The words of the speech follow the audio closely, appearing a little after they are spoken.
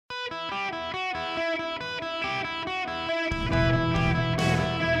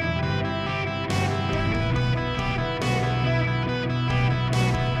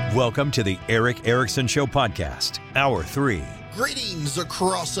Welcome to the Eric Erickson Show podcast, Hour 3. Greetings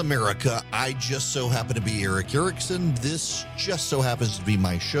across America. I just so happen to be Eric Erickson. This just so happens to be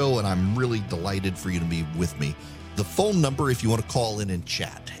my show, and I'm really delighted for you to be with me. The phone number, if you want to call in and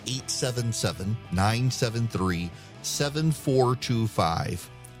chat, 877-973-7425.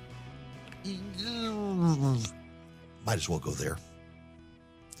 Might as well go there.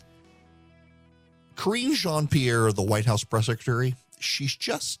 Karine Jean-Pierre, the White House press secretary, she's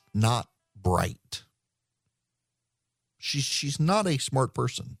just not bright. She's not a smart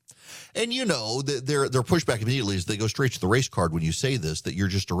person. And, you know, their pushback immediately is they go straight to the race card when you say this, that you're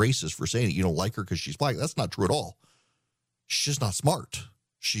just a racist for saying it. You don't like her because she's black. That's not true at all. She's just not smart.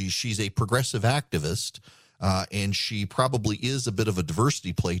 She's a progressive activist, and she probably is a bit of a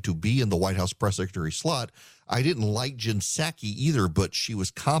diversity play to be in the White House press secretary slot. I didn't like Jen Psaki either, but she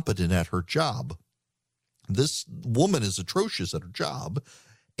was competent at her job. This woman is atrocious at her job.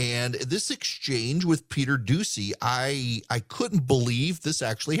 And this exchange with Peter Doocy, I couldn't believe this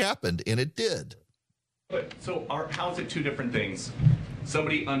actually happened, and it did. But so how is it two different things?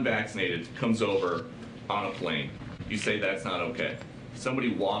 Somebody unvaccinated comes over on a plane. You say that's not okay.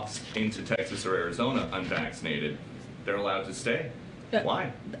 Somebody walks into Texas or Arizona unvaccinated. They're allowed to stay.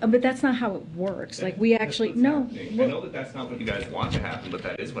 Why? But that's not how it works. Like, we actually, no. I know that that's not what you guys want to happen, but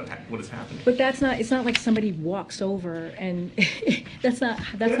that is what is happening. But that's not, it's not like somebody walks over and that's not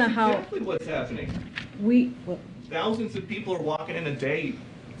how. Exactly what's happening. Well, Thousands of people are walking in a day.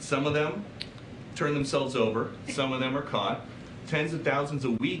 Some of them turn themselves over. Some of them are caught. Tens of thousands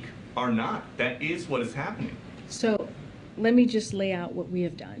a week are not. That is what is happening. So let me just lay out what we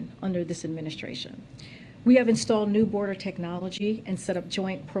have done under this administration. We have installed new border technology and set up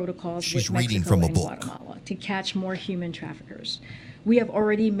joint protocols with Mexico and Guatemala to catch more human traffickers. We have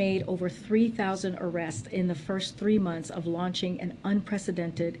already made over 3,000 arrests in the first 3 months of launching an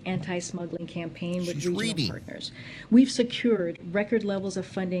unprecedented anti-smuggling campaign with regional partners. We've secured record levels of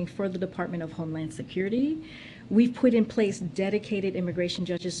funding for the Department of Homeland Security. We've put in place dedicated immigration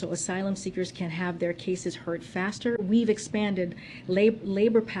judges so asylum seekers can have their cases heard faster. We've expanded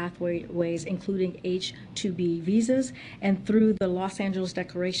labor pathways, including H-2B visas. And through the Los Angeles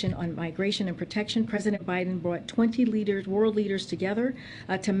Declaration on Migration and Protection, President Biden brought 20 world leaders together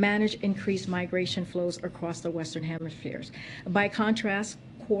to manage increased migration flows across the Western hemispheres. By contrast,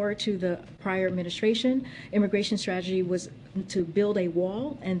 core to the prior administration, immigration strategy was to build a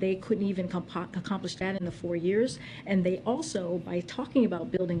wall, and they couldn't even accomplish that in the 4 years. And they also, by talking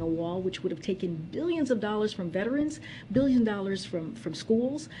about building a wall, which would have taken billions of dollars from veterans, billions of dollars from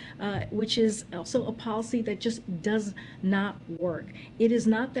schools, which is also a policy that just does not work. It is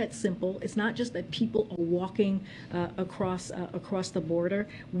not that simple. It's not just that people are walking across the border.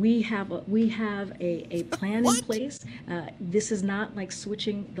 We have a plan in place. This is not like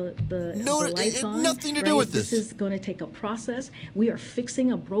switching the lights on. Nothing to do with this. This is going to take a process. We are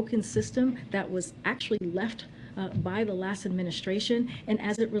fixing a broken system that was actually left by the last administration. And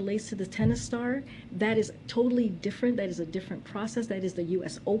as it relates to the tennis star, that is totally different. That is a different process. That is the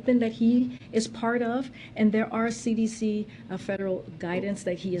U.S. Open that he is part of. And there are CDC federal guidance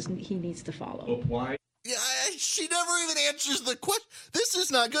that he needs to follow. But why? Yeah, she never even answers the question. This is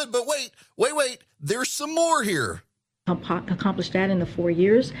not good. But wait. There's some more here. Accomplished that in the 4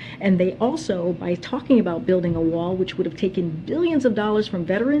 years. And they also, by talking about building a wall, which would have taken billions of dollars from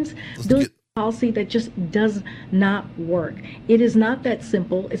veterans, build a policy that just does not work. It is not that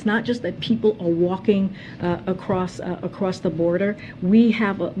simple. It's not just that people are walking across the border. We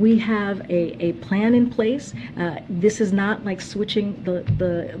have a plan in place. This is not like switching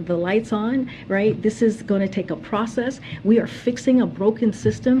the lights on, right? This is going to take a process. We are fixing a broken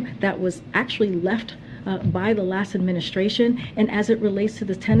system that was actually left by the last administration. And as it relates to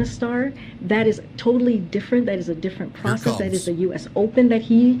the tennis star, that is totally different. That is a different process. That is the U.S. Open that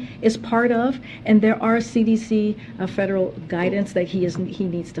he is part of. And there are CDC federal guidance that he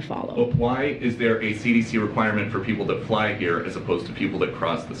needs to follow. But why is there a CDC requirement for people that fly here as opposed to people that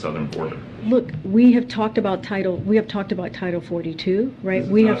cross the southern border? Look, we have talked about Title 42, right?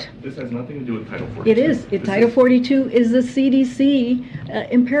 This has nothing to do with Title 42. It is. Title 42 is the CDC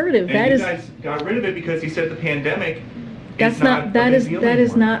imperative. And you guys got rid of it because you said the pandemic. That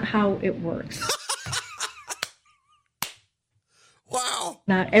is not how it works. Wow.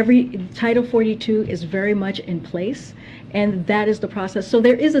 Not every Title 42 is very much in place, and that is the process. So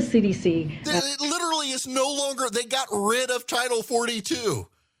there is a CDC. It literally is no longer. They got rid of Title 42.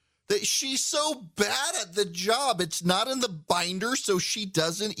 She's so bad at the job. It's not in the binder, so she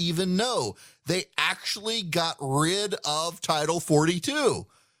doesn't even know. They actually got rid of Title 42.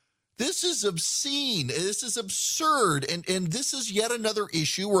 This is obscene. This is absurd. And this is yet another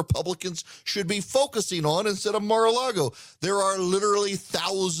issue Republicans should be focusing on instead of Mar-a-Lago. There are literally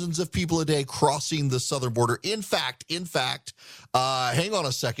thousands of people a day crossing the southern border. In fact, hang on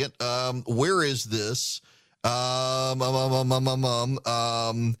a second. Where is this?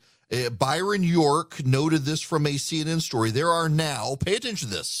 Byron York noted this from a CNN story. There are now, pay attention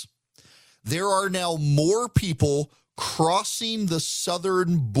to this, there are now more people crossing the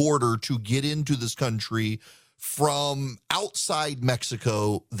southern border to get into this country from outside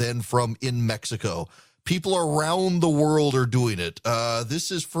Mexico than from in Mexico. People around the world are doing it. This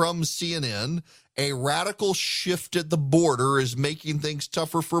is from CNN. A radical shift at the border is making things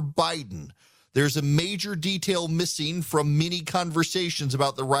tougher for Biden. There's a major detail missing from many conversations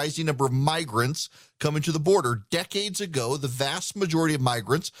about the rising number of migrants coming to the border. Decades ago, the vast majority of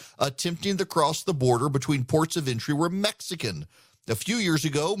migrants attempting to cross the border between ports of entry were Mexican. A few years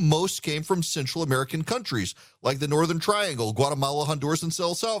ago, most came from Central American countries like the Northern Triangle, Guatemala, Honduras, and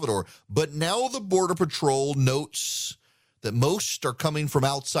El Salvador. But now the Border Patrol notes that most are coming from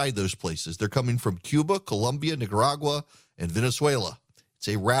outside those places. They're coming from Cuba, Colombia, Nicaragua, and Venezuela. It's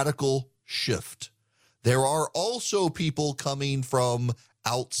a radical shift. There are also people coming from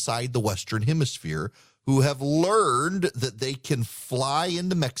outside the Western Hemisphere who have learned that they can fly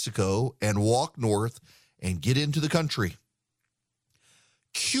into Mexico and walk north and get into the country.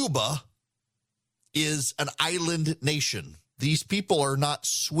 Cuba is an island nation. These people are not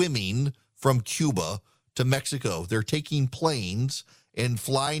swimming from Cuba to Mexico. They're taking planes and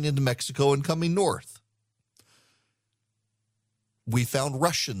flying into Mexico and coming north. We found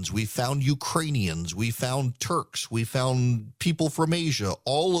Russians, we found Ukrainians, we found Turks, we found people from Asia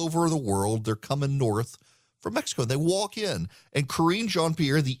all over the world. They're coming north from Mexico. They walk in. And Karine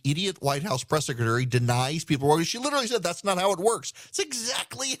Jean-Pierre, the idiot White House press secretary, denies people walking. She literally said that's not how it works. It's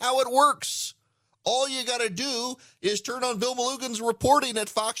exactly how it works. All you got to do is turn on Bill Malughan's reporting at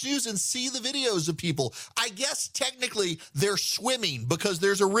Fox News and see the videos of people. I guess technically they're swimming because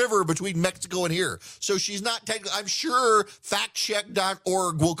there's a river between Mexico and here. So she's not technically, I'm sure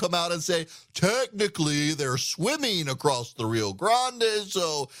factcheck.org will come out and say, technically they're swimming across the Rio Grande,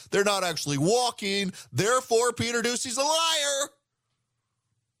 so they're not actually walking. Therefore, Peter Doocy's a liar.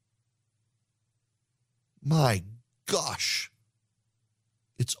 My gosh.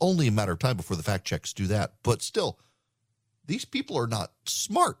 It's only a matter of time before the fact checks do that. But still, these people are not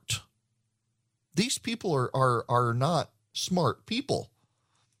smart. These people are not smart people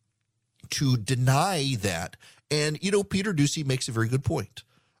to deny that. And, you know, Peter Doocy makes a very good point.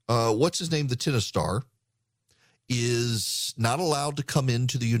 What's his name? The tennis star is not allowed to come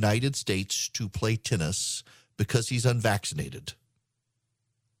into the United States to play tennis because he's unvaccinated.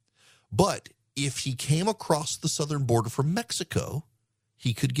 But if he came across the southern border from Mexico,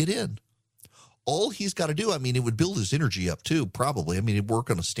 he could get in. All he's got to do, I mean, it would build his energy up too, probably. I mean, it'd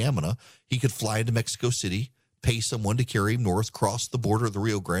work on his stamina. He could fly into Mexico City, pay someone to carry him north, cross the border of the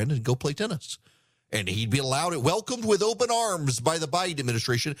Rio Grande, and go play tennis. And he'd be allowed it, welcomed with open arms by the Biden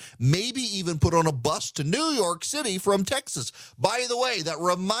administration, maybe even put on a bus to New York City from Texas. By the way, that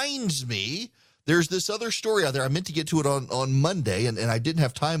reminds me, there's this other story out there. I meant to get to it on Monday, and I didn't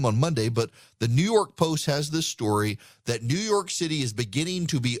have time on Monday, but the New York Post has this story that New York City is beginning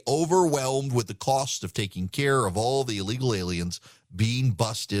to be overwhelmed with the cost of taking care of all the illegal aliens being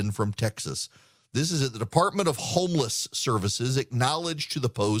bussed in from Texas. This is at the Department of Homeless Services acknowledged to the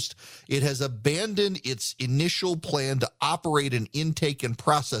Post it has abandoned its initial plan to operate an intake and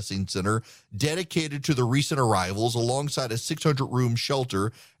processing center dedicated to the recent arrivals alongside a 600-room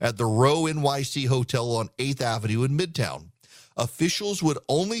shelter at the Row NYC Hotel on 8th Avenue in Midtown. Officials would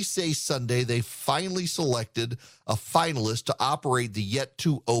only say Sunday they finally selected a finalist to operate the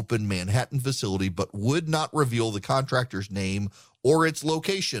yet-to-open Manhattan facility, but would not reveal the contractor's name or its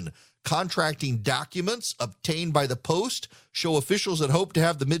location. Contracting documents obtained by the Post show officials had hoped to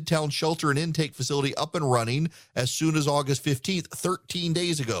have the Midtown shelter and intake facility up and running as soon as August 15th, 13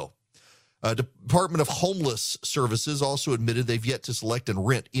 days ago. Department of Homeless Services also admitted they've yet to select and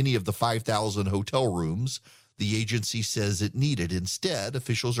rent any of the 5,000 hotel rooms the agency says it needed. Instead,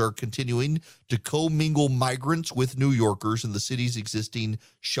 officials are continuing to commingle migrants with New Yorkers in the city's existing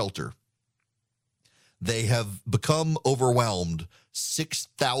shelter. They have become overwhelmed.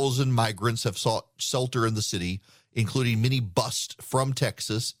 6,000 migrants have sought shelter in the city, including many bussed from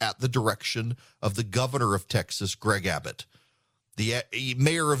Texas at the direction of the governor of Texas, Greg Abbott. The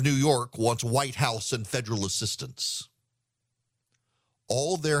mayor of New York wants White House and federal assistance.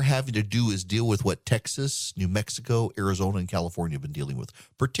 All they're having to do is deal with what Texas, New Mexico, Arizona, and California have been dealing with,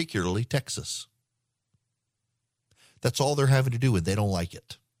 particularly Texas. That's all they're having to do, and they don't like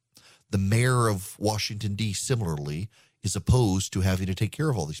it. The mayor of Washington, D., similarly, is opposed to having to take care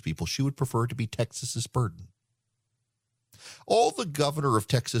of all these people. She would prefer it to be Texas's burden. All the governor of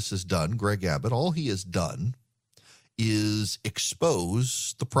Texas has done, Greg Abbott, all he has done is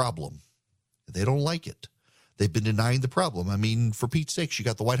expose the problem. They don't like it. They've been denying the problem. I mean, for Pete's sake, you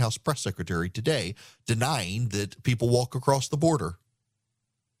got the White House press secretary today denying that people walk across the border.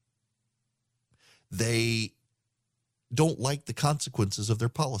 They don't like the consequences of their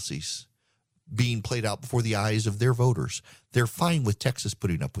policies being played out before the eyes of their voters. They're fine with Texas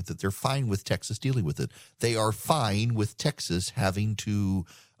putting up with it. They're fine with Texas dealing with it. They are fine with Texas having to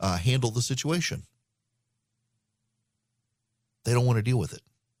handle the situation. They don't want to deal with it.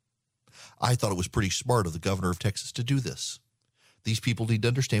 I thought it was pretty smart of the governor of Texas to do this. These people need to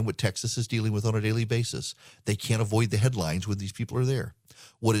understand what Texas is dealing with on a daily basis. They can't avoid the headlines when these people are there.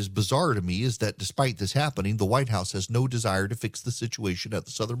 What is bizarre to me is that despite this happening, the White House has no desire to fix the situation at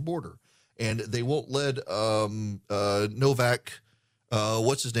the southern border. And they won't let Novak,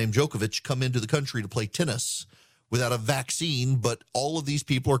 Djokovic, come into the country to play tennis without a vaccine, but all of these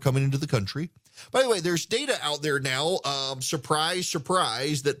people are coming into the country. By the way, there's data out there now, surprise,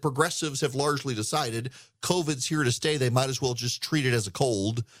 surprise, that progressives have largely decided COVID's here to stay. They might as well just treat it as a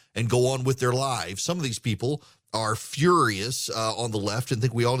cold and go on with their lives. Some of these people are furious on the left and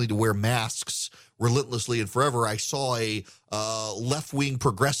think we all need to wear masks relentlessly and forever. I saw a left-wing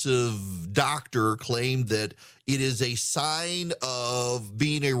progressive doctor claim that it is a sign of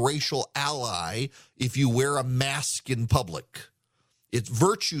being a racial ally if you wear a mask in public. It's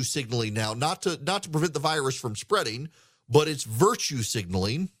virtue signaling now, not to prevent the virus from spreading, but it's virtue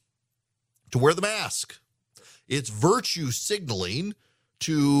signaling to wear the mask. It's virtue signaling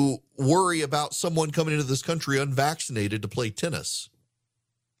to worry about someone coming into this country unvaccinated to play tennis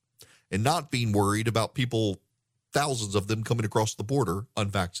and not being worried about people, thousands of them coming across the border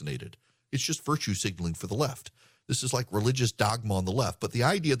unvaccinated. It's just virtue signaling for the left. This is like religious dogma on the left. But the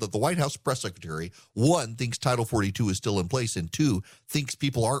idea that the White House press secretary, one, thinks Title 42 is still in place, and two, thinks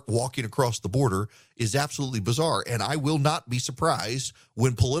people aren't walking across the border is absolutely bizarre. And I will not be surprised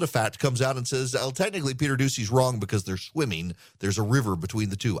when PolitiFact comes out and says, oh, technically Peter Doocy's wrong because they're swimming. There's a river between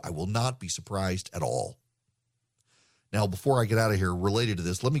the two. I will not be surprised at all. Now, before I get out of here, related to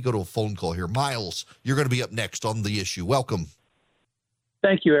this, let me go to a phone call here. Miles, you're going to be up next on the issue. Welcome.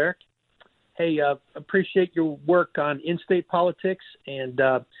 Thank you, Eric. Hey, appreciate your work on in-state politics and,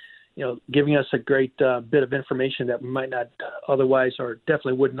 giving us a great bit of information that we might not otherwise or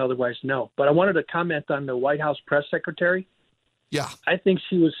definitely wouldn't otherwise know. But I wanted to comment on the White House press secretary. Yeah. I think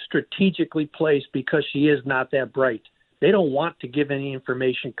she was strategically placed because she is not that bright. They don't want to give any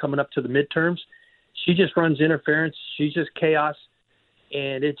information coming up to the midterms. She just runs interference. She's just chaos,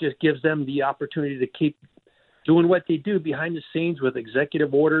 and it just gives them the opportunity to keep doing what they do behind the scenes with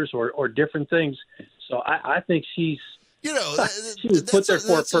executive orders or different things. So I think she's she was put there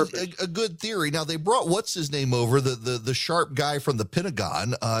for a purpose. A good theory. Now, they brought what's-his-name over, the sharp guy from the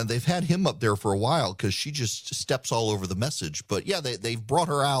Pentagon. They've had him up there for a while because she just steps all over the message. But, yeah, they've brought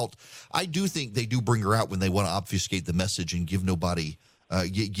her out. I do think they do bring her out when they want to obfuscate the message and give nobody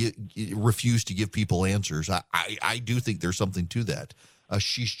refuse to give people answers. I do think there's something to that.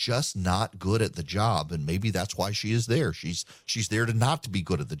 She's just not good at the job, and maybe that's why she is there. She's there to not to be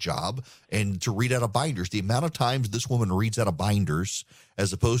good at the job and to read out of binders. The amount of times this woman reads out of binders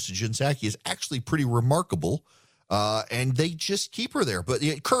as opposed to Jen Psaki is actually pretty remarkable, and they just keep her there. But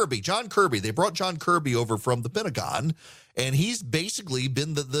John Kirby, they brought John Kirby over from the Pentagon, and he's basically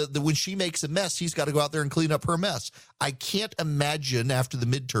been the when she makes a mess, he's got to go out there and clean up her mess. I can't imagine after the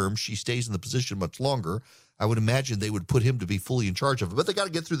midterm she stays in the position much longer. I would imagine they would put him to be fully in charge of it, but they got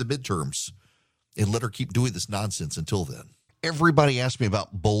to get through the midterms and let her keep doing this nonsense until then. Everybody asked me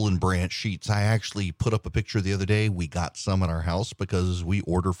about Boll and Branch sheets. I actually put up a picture the other day. We got some in our house because we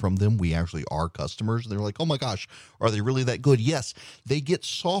order from them. We actually are customers. And they're like, oh my gosh, are they really that good? Yes, they get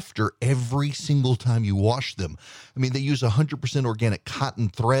softer every single time you wash them. I mean, they use 100% organic cotton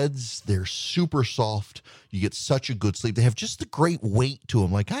threads. They're super soft. You get such a good sleep. They have just the great weight to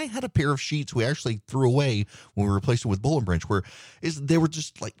them. Like I had a pair of sheets we actually threw away when we replaced them with Boll and Branch, where they were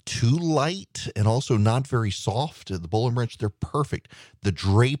just like too light and also not very soft. The Boll and Branch, they're perfect. The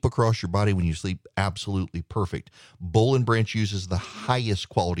drape across your body when you sleep, absolutely perfect. Boll and Branch uses the highest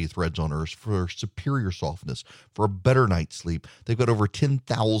quality threads on earth for superior softness, for a better night's sleep. They've got over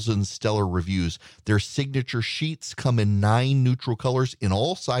 10,000 stellar reviews. Their signature sheets come in 9 neutral colors in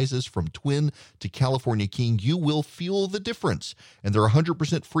all sizes from twin to California King. You will feel the difference. And they're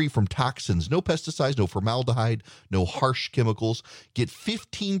 100% free from toxins, no pesticides, no formaldehyde, no harsh chemicals. Get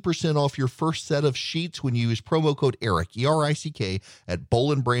 15% off your first set of sheets when you use promo code ERIC, ERICK, at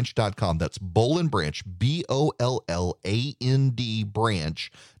BollandBranch.com. That's Bolland Branch, BOLLAND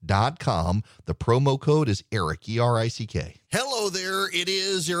branch.com. The promo code is Eric, ERICK. Hello there. It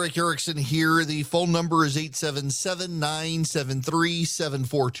is Eric Erickson here. The phone number is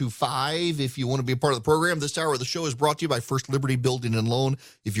 877-973-7425. If you want to be a part of the program, this hour of the show is brought to you by First Liberty Building and Loan.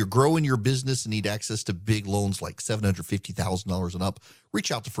 If you're growing your business and need access to big loans like $750,000 and up, reach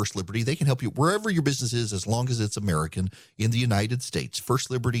out to First Liberty. They can help you wherever your business is, as long as it's American in the United States.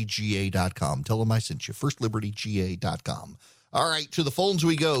 FirstLibertyGA.com. Tell them I sent you. FirstLibertyGA.com. All right, to the phones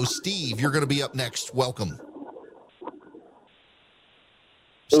we go. Steve, you're going to be up next. Welcome.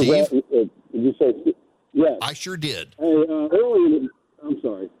 Steve? Did you say yes? I sure did. Hey, earlier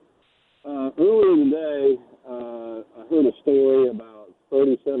today, I heard a story about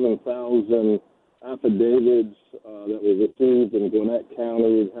 37,000 affidavits that were received in Gwinnett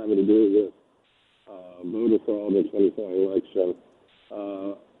County having to do with voter fraud in the 2020 election.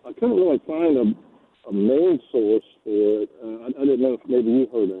 I couldn't really find a main source for it. I didn't know if maybe you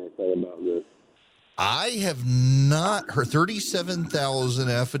heard anything about this. I have not heard 37,000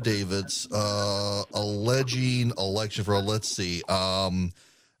 affidavits alleging election fraud. Let's see. I'm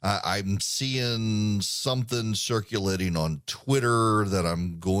seeing something circulating on Twitter that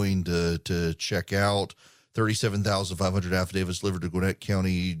I'm going to check out. 37,500 affidavits delivered to Gwinnett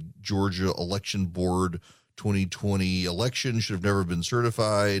County, Georgia Election Board. 2020 election should have never been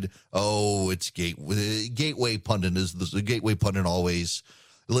certified. Oh, it's Gateway Pundit is the Gateway Pundit always.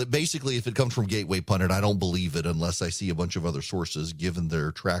 Basically, if it comes from Gateway Pundit, I don't believe it unless I see a bunch of other sources given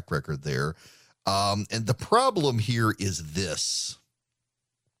their track record there. And the problem here is this.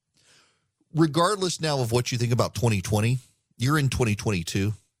 Regardless now of what you think about 2020, you're in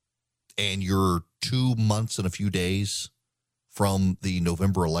 2022 and you're 2 months and a few days from the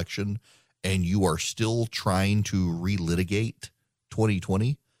November election, and you are still trying to relitigate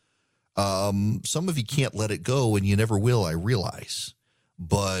 2020. Some of you can't let it go, and you never will, I realize.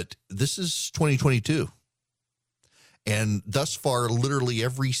 But this is 2022. And thus far, literally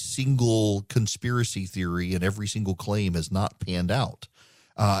every single conspiracy theory and every single claim has not panned out.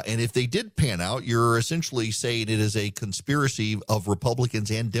 And if they did pan out, you're essentially saying it is a conspiracy of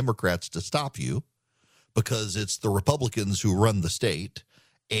Republicans and Democrats to stop you, because it's the Republicans who run the state.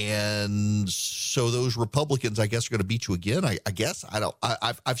 And so those Republicans, I guess, are going to beat you again. I guess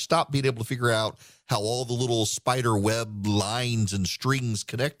I've stopped being able to figure out how all the little spider web lines and strings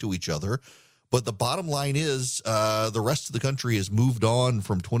connect to each other. But the bottom line is the rest of the country has moved on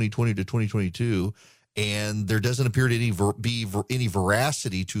from 2020 to 2022, and there doesn't appear to be any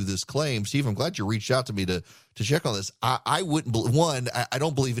veracity to this claim. Steve, I'm glad you reached out to me to check on this. I wouldn't. I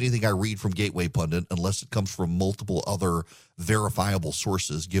don't believe anything I read from Gateway Pundit unless it comes from multiple other verifiable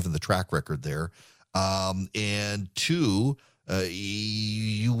sources, given the track record there. And two,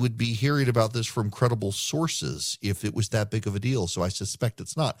 you would be hearing about this from credible sources if it was that big of a deal. So I suspect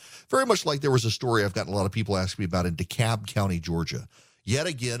it's not. Very much like there was a story I've gotten a lot of people asking me about in DeKalb County, Georgia. Yet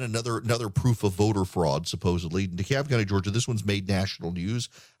again, another proof of voter fraud, supposedly. In DeKalb County, Georgia, this one's made national news.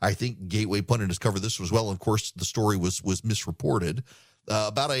 I think Gateway Pundit has covered this as well. And of course, the story was misreported.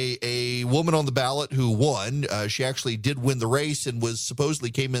 About a woman on the ballot who won. She actually did win the race and supposedly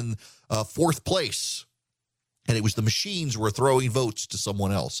came in fourth place. And it was the machines were throwing votes to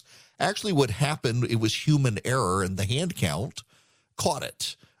someone else. Actually, what happened, it was human error, and the hand count caught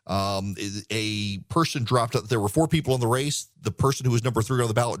it. A person dropped out. There were 4 people in the race. The person who was number 3 on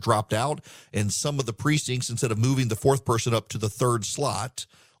the ballot dropped out, and some of the precincts, instead of moving the 4th person up to the 3rd slot,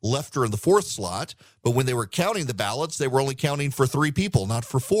 left her in the 4th slot. But when they were counting the ballots, they were only counting for 3 people, not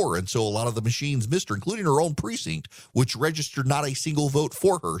for 4. And so a lot of the machines missed her, including her own precinct, which registered not a single vote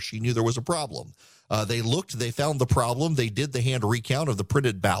for her. She knew there was a problem. They looked, they found the problem. They did the hand recount of the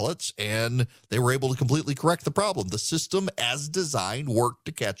printed ballots, and they were able to completely correct the problem. The system, as designed, worked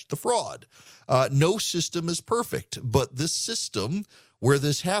to catch the fraud. No system is perfect, but this system where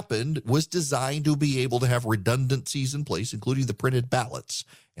this happened was designed to be able to have redundancies in place, including the printed ballots.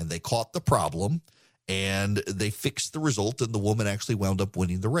 And they caught the problem, and they fixed the result, and the woman actually wound up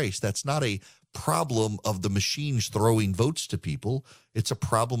winning the race. That's not a problem of the machines throwing votes to people. It's a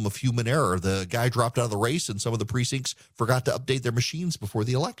problem of human error. The guy dropped out of the race, and some of the precincts forgot to update their machines before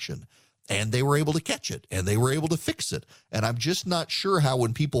the election. And they were able to catch it, and they were able to fix it. And I'm just not sure how,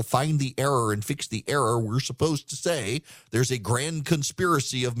 when people find the error and fix the error, we're supposed to say there's a grand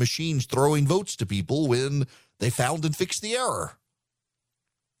conspiracy of machines throwing votes to people when they found and fixed the error.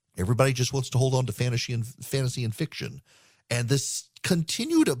 Everybody just wants to hold on to fantasy and fiction. And this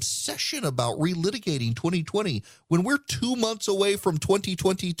continued obsession about relitigating 2020 when we're 2 months away from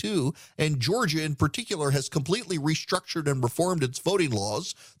 2022, and Georgia in particular has completely restructured and reformed its voting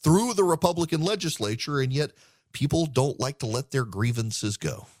laws through the Republican legislature, and yet people don't like to let their grievances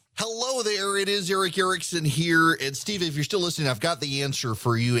go. Hello there, it is Eric Erickson here. And Steve, if you're still listening, I've got the answer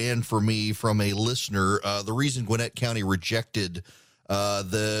for you and for me from a listener. The reason Gwinnett County rejected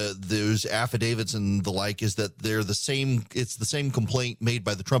those affidavits and the like is that they're the same. It's the same complaint made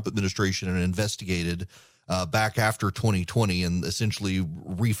by the Trump administration and investigated back after 2020 and essentially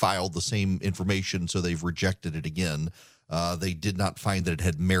refiled the same information. So they've rejected it again. They did not find that it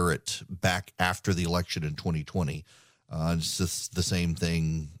had merit back after the election in 2020. It's just the same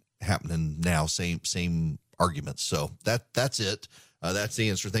thing happening now. Same arguments. So that's it. That's the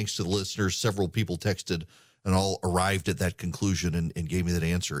answer. Thanks to the listeners. Several people texted and all arrived at that conclusion and gave me that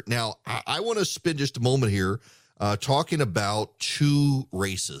answer. Now, I want to spend just a moment here talking about two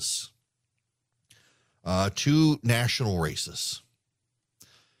races, two national races.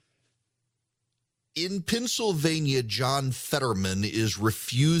 In Pennsylvania, John Fetterman is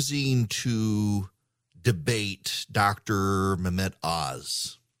refusing to debate Dr. Mehmet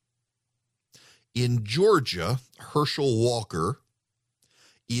Oz. In Georgia, Herschel Walker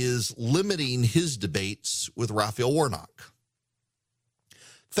is limiting his debates with Raphael Warnock.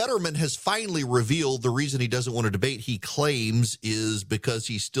 Fetterman has finally revealed the reason he doesn't want to debate, he claims, is because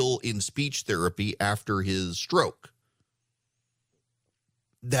he's still in speech therapy after his stroke.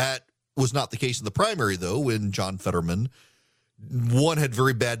 That was not the case in the primary, though, when John Fetterman, one, had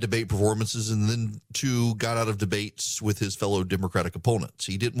very bad debate performances, and then two, got out of debates with his fellow Democratic opponents.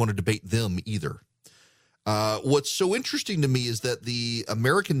 He didn't want to debate them either. What's so interesting to me is that the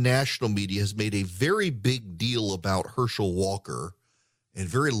American national media has made a very big deal about Herschel Walker and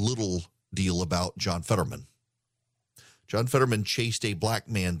very little deal about John Fetterman. John Fetterman chased a black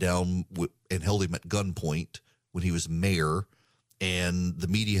man down and held him at gunpoint when he was mayor, and the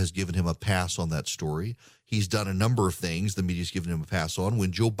media has given him a pass on that story. He's done a number of things the media's given him a pass on.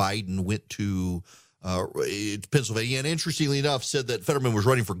 When Joe Biden went to Pennsylvania, and interestingly enough, said that Fetterman was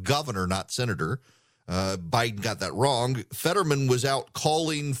running for governor, not senator. Biden got that wrong. Fetterman was out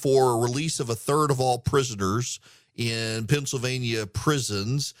calling for a release of a third of all prisoners in Pennsylvania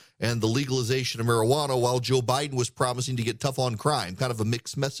prisons and the legalization of marijuana, while Joe Biden was promising to get tough on crime. Kind of a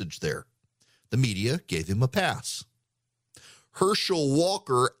mixed message there. The media gave him a pass. Herschel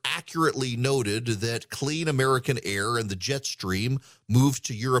Walker accurately noted that clean American air in the jet stream moves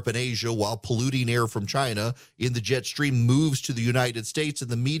to Europe and Asia, while polluting air from China in the jet stream moves to the United States, and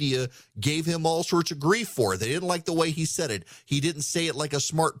the media gave him all sorts of grief for it. They didn't like the way he said it. He didn't say it like a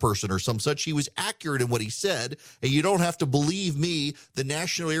smart person or some such. He was accurate in what he said, and you don't have to believe me. The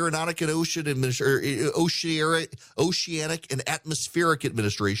National Aeronautic and Oceanic and Atmospheric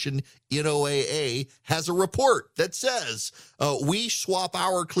Administration, NOAA, has a report that says we swap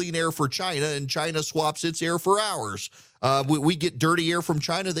our clean air for China, and China swaps its air for ours. We get dirty air from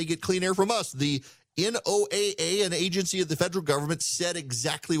China, they get clean air from us. The NOAA, an agency of the federal government, said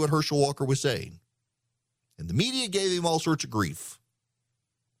exactly what Herschel Walker was saying. And the media gave him all sorts of grief.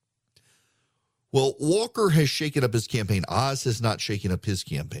 Well, Walker has shaken up his campaign. Oz has not shaken up his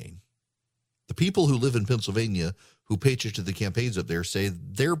campaign. The people who live in Pennsylvania who pay attention to the campaigns up there say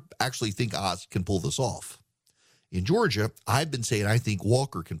they actually think Oz can pull this off. In Georgia, I've been saying I think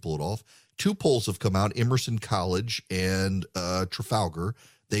Walker can pull it off. Two polls have come out, Emerson College and Trafalgar.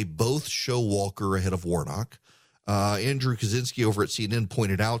 They both show Walker ahead of Warnock. Andrew Kaczynski over at CNN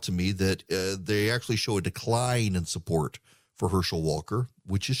pointed out to me that they actually show a decline in support for Herschel Walker,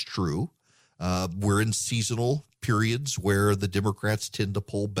 which is true. We're in seasonal periods where the Democrats tend to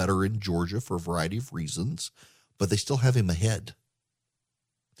poll better in Georgia for a variety of reasons, but they still have him ahead.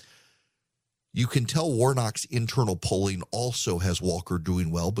 You can tell Warnock's internal polling also has Walker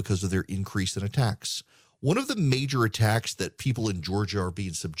doing well because of their increase in attacks. One of the major attacks that people in Georgia are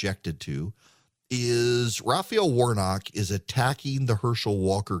being subjected to is Raphael Warnock is attacking the Herschel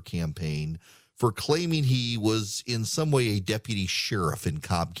Walker campaign for claiming he was in some way a deputy sheriff in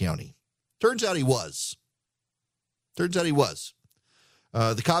Cobb County. Turns out he was.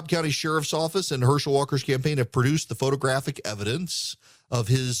 The Cobb County Sheriff's Office and Herschel Walker's campaign have produced the photographic evidence of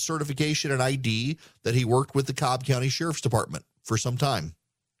his certification and ID that he worked with the Cobb County Sheriff's Department for some time.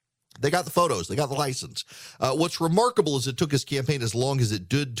 They got the photos. They got the license. What's remarkable is it took his campaign as long as it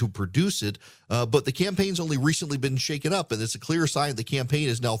did to produce it, but the campaign's only recently been shaken up, and it's a clear sign the campaign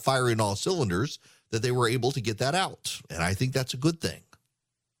is now firing all cylinders that they were able to get that out, and I think that's a good thing.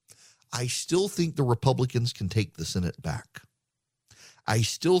 I still think the Republicans can take the Senate back. I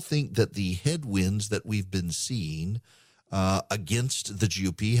still think that the headwinds that we've been seeing against the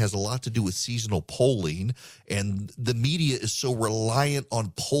GOP has a lot to do with seasonal polling, and the media is so reliant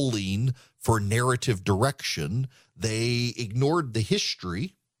on polling for narrative direction. They ignored the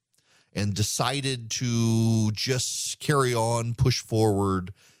history and decided to just carry on, push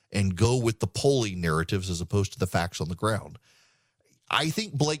forward, and go with the polling narratives as opposed to the facts on the ground. I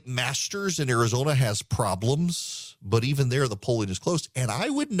think Blake Masters in Arizona has problems, but even there, the polling is close. And I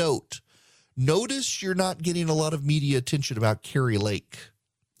would notice you're not getting a lot of media attention about Kari Lake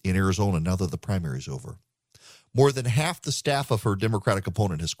in Arizona now that the primary is over. More than half the staff of her Democratic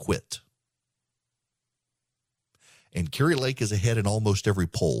opponent has quit. And Kari Lake is ahead in almost every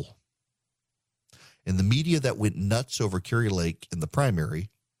poll. And the media that went nuts over Kari Lake in the primary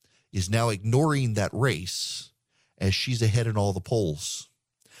is now ignoring that race as she's ahead in all the polls.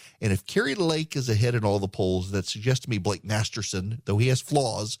 And if Kari Lake is ahead in all the polls, that suggests to me Blake Masterson, though he has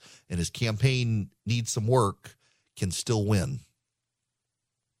flaws and his campaign needs some work, can still win.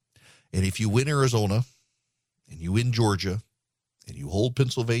 And if you win Arizona and you win Georgia and you hold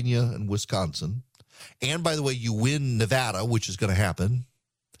Pennsylvania and Wisconsin, and by the way, you win Nevada, which is going to happen,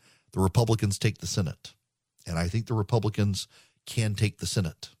 the Republicans take the Senate. And I think the Republicans can take the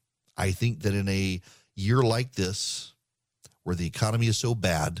Senate. I think that in a year like this, where the economy is so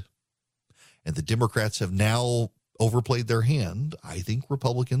bad and the Democrats have now overplayed their hand, I think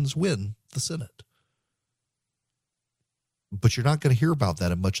Republicans win the Senate. But you're not going to hear about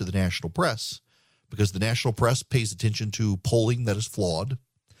that in much of the national press because the national press pays attention to polling that is flawed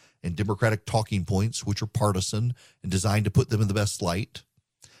and Democratic talking points, which are partisan and designed to put them in the best light.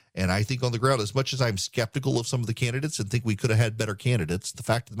 And I think on the ground, as much as I'm skeptical of some of the candidates and think we could have had better candidates, the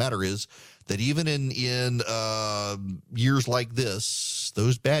fact of the matter is that even in years like this,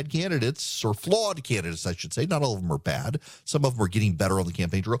 those bad candidates, or flawed candidates, I should say, not all of them are bad. Some of them are getting better on the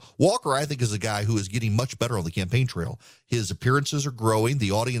campaign trail. Walker, I think, is a guy who is getting much better on the campaign trail. His appearances are growing.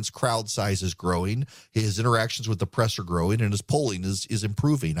 The audience crowd size is growing. His interactions with the press are growing, and his polling is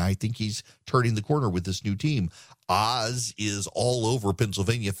improving. I think he's turning the corner with this new team. Oz is all over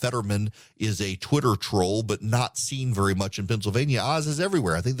Pennsylvania. Fetterman is a Twitter troll, but not seen very much in Pennsylvania. Oz is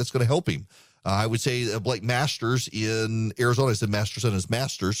everywhere. I think that's going to help him. I would say Blake Masters in Arizona, I said Masterson as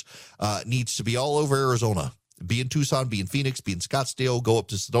Masters, needs to be all over Arizona. Be in Tucson, be in Phoenix, be in Scottsdale, go up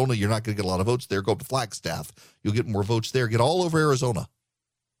to Sedona. You're not going to get a lot of votes there. Go up to Flagstaff. You'll get more votes there. Get all over Arizona.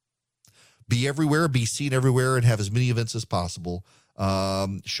 Be everywhere, be seen everywhere, and have as many events as possible.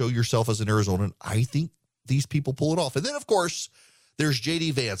 Show yourself as an Arizonan. I think these people pull it off. And then, of course, there's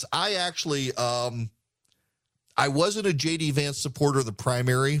J.D. Vance. I actually, I wasn't a J.D. Vance supporter of the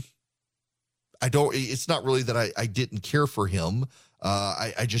primary. It's not really that I didn't care for him.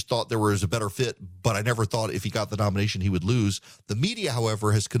 I just thought there was a better fit, but I never thought if he got the nomination, he would lose. The media,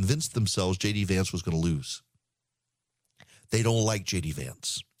 however, has convinced themselves J.D. Vance was going to lose. They don't like J.D.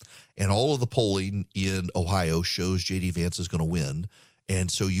 Vance. And all of the polling in Ohio shows J.D. Vance is going to win. And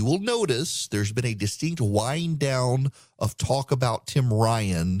so you will notice there's been a distinct wind down of talk about Tim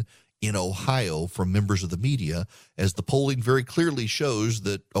Ryan in Ohio from members of the media, as the polling very clearly shows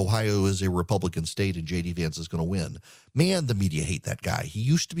that Ohio is a Republican state and J.D. Vance is going to win. Man, the media hate that guy. He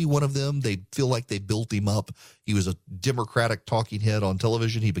used to be one of them. They feel like they built him up. He was a Democratic talking head on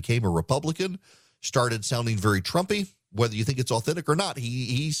television. He became a Republican, started sounding very Trumpy. Whether you think it's authentic or not,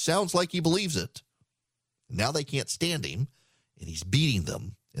 he sounds like he believes it. Now they can't stand him, and he's beating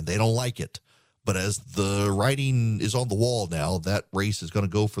them, and they don't like it. But as the writing is on the wall now, that race is going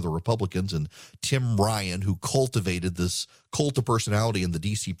to go for the Republicans. And Tim Ryan, who cultivated this cult of personality in the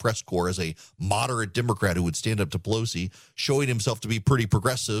D.C. press corps as a moderate Democrat who would stand up to Pelosi, showing himself to be pretty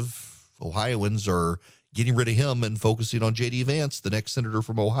progressive, Ohioans are getting rid of him and focusing on J.D. Vance, the next senator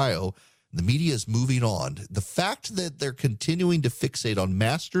from Ohio. The media is moving on. The fact that they're continuing to fixate on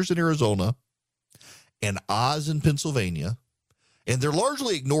Masters in Arizona and Oz in Pennsylvania, and they're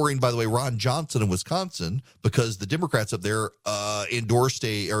largely ignoring, by the way, Ron Johnson in Wisconsin, because the Democrats up there endorsed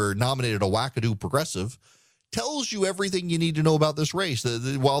or nominated a wackadoo progressive, tells you everything you need to know about this race.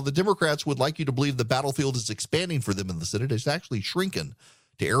 While the Democrats would like you to believe the battlefield is expanding for them in the Senate, it's actually shrinking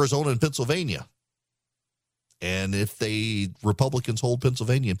to Arizona and Pennsylvania. And if Republicans hold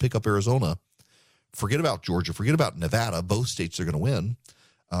Pennsylvania and pick up Arizona, forget about Georgia, forget about Nevada. Both states are going to win.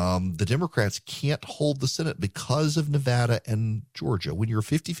 The Democrats can't hold the Senate because of Nevada and Georgia. When you're a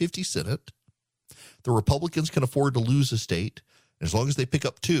 50-50 Senate, the Republicans can afford to lose a state. As long as they pick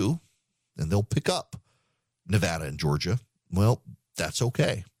up two, and they'll pick up Nevada and Georgia, well, that's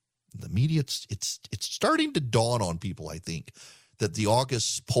okay. The media, it's starting to dawn on people, I think, that the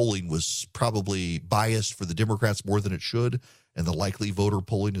August polling was probably biased for the Democrats more than it should, and the likely voter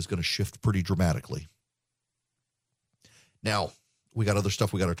polling is going to shift pretty dramatically. Now, we got other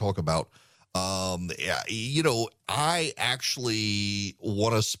stuff we got to talk about. I actually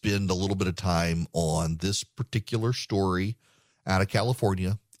want to spend a little bit of time on this particular story out of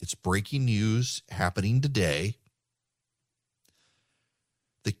California. It's breaking news happening today.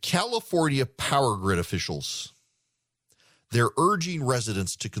 The California power grid officials, they're urging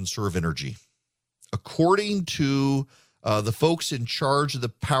residents to conserve energy. According to the folks in charge of the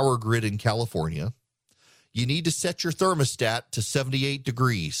power grid in California, you need to set your thermostat to 78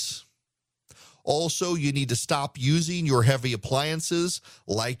 degrees. Also, you need to stop using your heavy appliances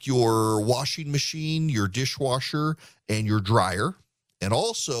like your washing machine, your dishwasher, and your dryer. And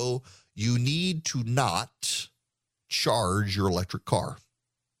also, you need to not charge your electric car.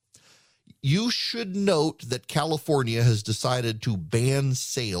 You should note that California has decided to ban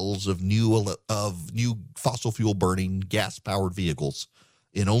sales of new fossil fuel burning gas-powered vehicles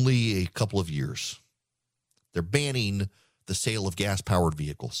in only a couple of years. They're banning the sale of gas-powered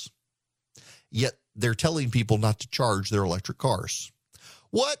vehicles. Yet they're telling people not to charge their electric cars.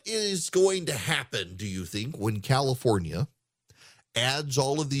 What is going to happen, do you think, when California adds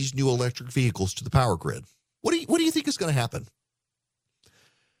all of these new electric vehicles to the power grid? What do you think is going to happen?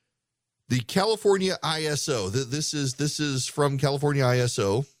 The California ISO, this is from California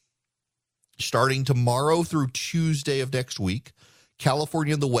ISO, starting tomorrow through Tuesday of next week.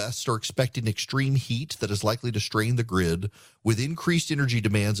 California and the West are expecting extreme heat that is likely to strain the grid with increased energy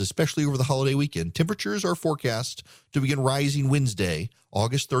demands, especially over the holiday weekend. Temperatures are forecast to begin rising Wednesday,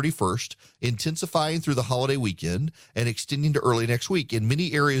 August 31st, intensifying through the holiday weekend and extending to early next week. In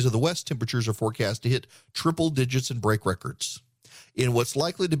many areas of the West, temperatures are forecast to hit triple digits and break records. In what's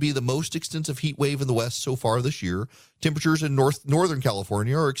likely to be the most extensive heat wave in the West so far this year, temperatures in Northern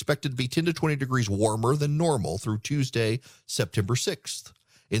California are expected to be 10 to 20 degrees warmer than normal through Tuesday, September 6th.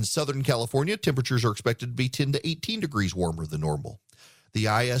 In Southern California, temperatures are expected to be 10 to 18 degrees warmer than normal. The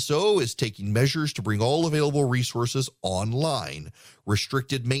ISO is taking measures to bring all available resources online.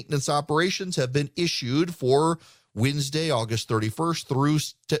 Restricted maintenance operations have been issued for Wednesday, August 31st through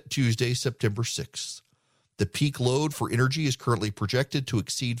Tuesday, September 6th. The peak load for energy is currently projected to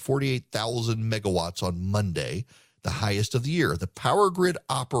exceed 48,000 megawatts on Monday, the highest of the year. The power grid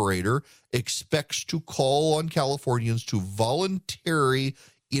operator expects to call on Californians to voluntary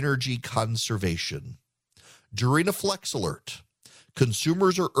energy conservation. During a flex alert,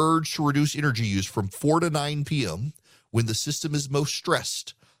 consumers are urged to reduce energy use from 4 to 9 p.m. when the system is most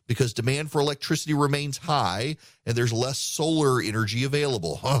stressed, because demand for electricity remains high and there's less solar energy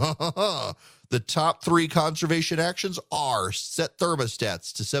available. The top 3 conservation actions are set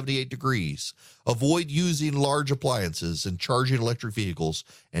thermostats to 78 degrees, avoid using large appliances and charging electric vehicles,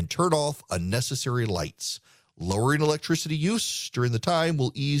 and turn off unnecessary lights. Lowering electricity use during the time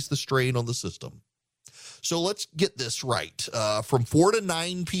will ease the strain on the system. So let's get this right. From 4 to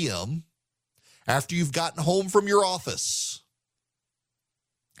 9 p.m., after you've gotten home from your office,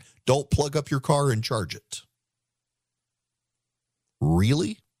 don't plug up your car and charge it.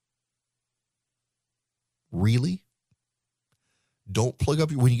 Really? Really? Don't plug up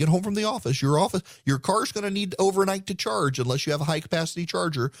when you get home from the office. Your car's going to need overnight to charge unless you have a high capacity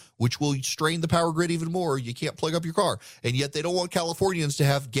charger, which will strain the power grid even more. You can't plug up your car. And yet they don't want Californians to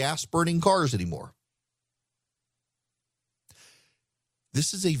have gas burning cars anymore.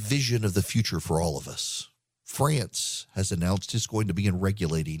 This is a vision of the future for all of us. France has announced it's going to begin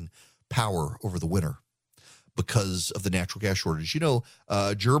regulating power over the winter because of the natural gas shortage.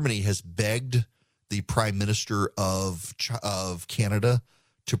 Germany has begged the Prime Minister of Canada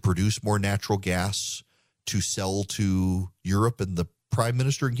to produce more natural gas to sell to Europe, and the Prime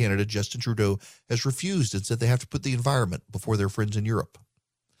Minister in Canada, Justin Trudeau, has refused and said they have to put the environment before their friends in Europe.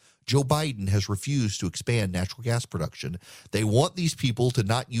 Joe Biden has refused to expand natural gas production. They want these people to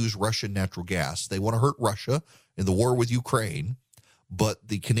not use Russian natural gas. They want to hurt Russia in the war with Ukraine, but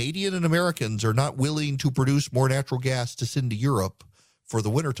the Canadian and Americans are not willing to produce more natural gas to send to Europe for the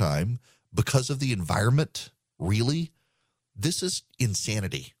wintertime because of the environment. Really? This is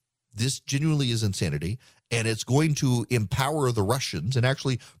insanity. This genuinely is insanity, and it's going to empower the Russians and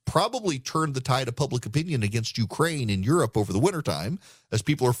actually probably turn the tide of public opinion against Ukraine in Europe over the wintertime as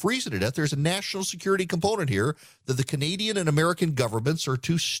people are freezing to death. There's a national security component here that the Canadian and American governments are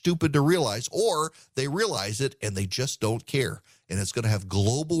too stupid to realize, or they realize it and they just don't care. And it's going to have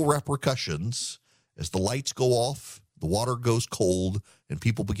global repercussions as the lights go off, the water goes cold, and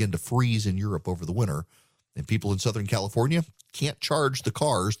people begin to freeze in Europe over the winter. And people in Southern California can't charge the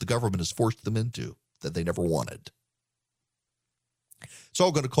cars the government has forced them into that they never wanted. It's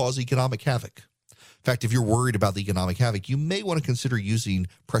all going to cause economic havoc. In fact, if you're worried about the economic havoc, you may want to consider using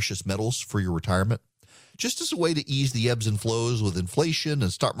precious metals for your retirement. just as a way to ease the ebbs and flows with inflation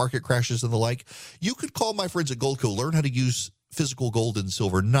and stock market crashes and the like, you could call my friends at Goldco, learn how to use physical gold and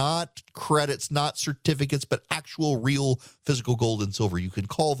silver, not credits, not certificates, but actual real physical gold and silver. You can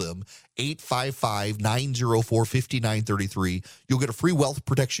call them 855-904-5933. You'll get a free wealth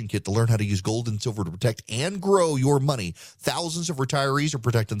protection kit to learn how to use gold and silver to protect and grow your money. Thousands of retirees are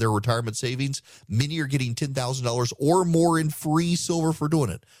protecting their retirement savings. Many are getting $10,000 or more in free silver for doing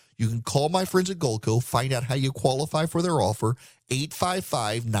it. You can call my friends at Goldco, find out how you qualify for their offer,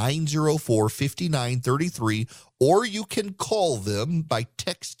 855-904-5933, or you can call them by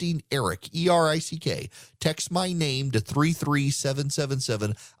texting Eric, E-R-I-C-K. Text my name to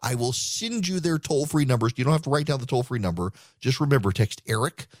 33777. I will send you their toll-free numbers. You don't have to write down the toll-free number. Just remember, text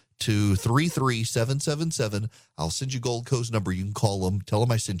Eric to 33777. I'll send you Goldco's number. You can call them, tell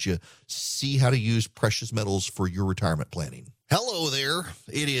them I sent you, see how to use precious metals for your retirement planning. Hello there.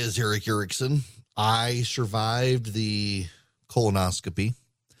 It is Eric Erickson. I survived the colonoscopy,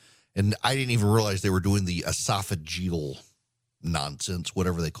 and I didn't even realize they were doing the esophageal nonsense,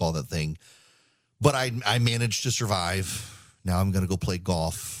 whatever they call that thing. But I managed to survive. Now I'm going to go play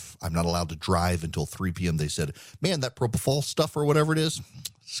golf. I'm not allowed to drive until 3 p.m. They said, man, that propofol stuff or whatever it is,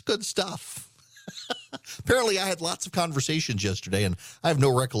 it's good stuff. Apparently, I had lots of conversations yesterday, and I have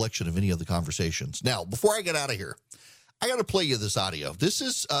no recollection of any of the conversations. Now, before I get out of here, I got to play you this audio. This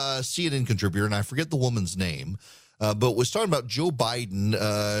is a CNN contributor, and I forget the woman's name, but was talking about Joe Biden.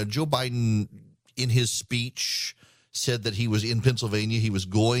 Joe Biden, in his speech, said that he was in Pennsylvania. They were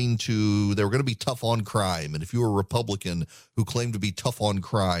going to be tough on crime. And if you were a Republican who claimed to be tough on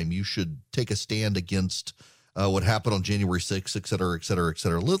crime, you should take a stand against what happened on January 6th, et cetera, et cetera, et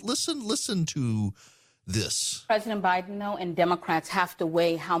cetera. Listen to this. President Biden, though, and Democrats have to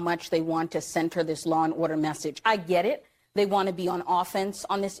weigh how much they want to center this law and order message. I get it. They want to be on offense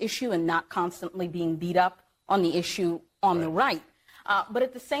on this issue and not constantly being beat up on the issue on the right. But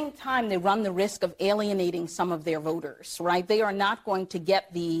at the same time, they run the risk of alienating some of their voters, right? They are not going to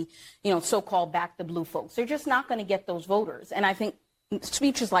get the, so-called back the blue folks. They're just not going to get those voters. And I think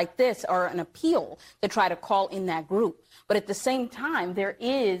speeches like this are an appeal to try to call in that group. But at the same time, there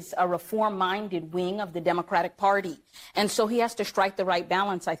is a reform-minded wing of the Democratic Party. And so he has to strike the right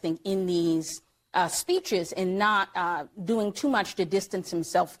balance, I think, in these speeches and not doing too much to distance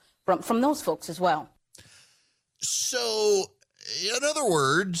himself from those folks as well. So, in other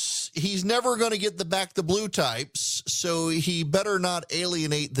words, he's never going to get the back the blue types, so he better not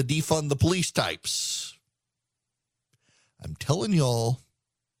alienate the defund the police types. I'm telling y'all,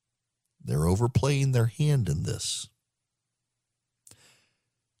 they're overplaying their hand in this.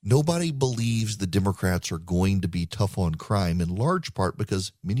 Nobody believes the Democrats are going to be tough on crime, in large part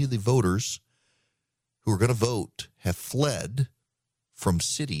because many of the voters who are going to vote have fled from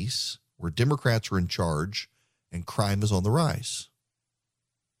cities where Democrats are in charge and crime is on the rise.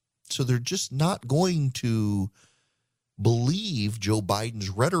 So they're just not going to believe Joe Biden's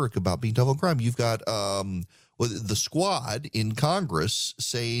rhetoric about being tough on crime. You've got the squad in Congress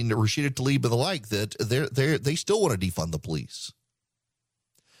saying, Rashida Tlaib and the like, that they still want to defund the police.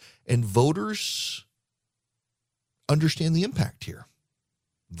 And voters understand the impact here.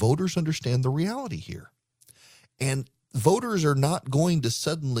 Voters understand the reality here. And voters are not going to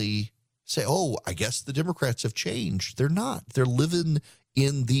suddenly say, oh, I guess the Democrats have changed. They're not. They're living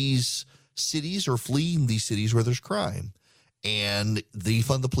in these cities or fleeing these cities where there's crime. And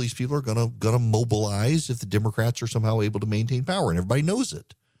defund the police people are gonna mobilize if the Democrats are somehow able to maintain power, and everybody knows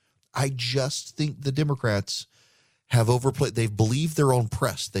it. I just think the Democrats have overplayed. They've believed their own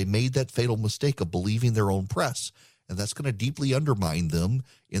press. They made that fatal mistake of believing their own press. And that's going to deeply undermine them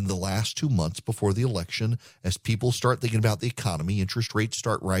in the last 2 months before the election as people start thinking about the economy, interest rates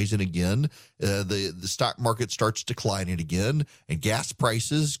start rising again, the stock market starts declining again, and gas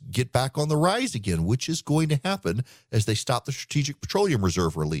prices get back on the rise again, which is going to happen as they stop the Strategic Petroleum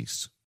Reserve release.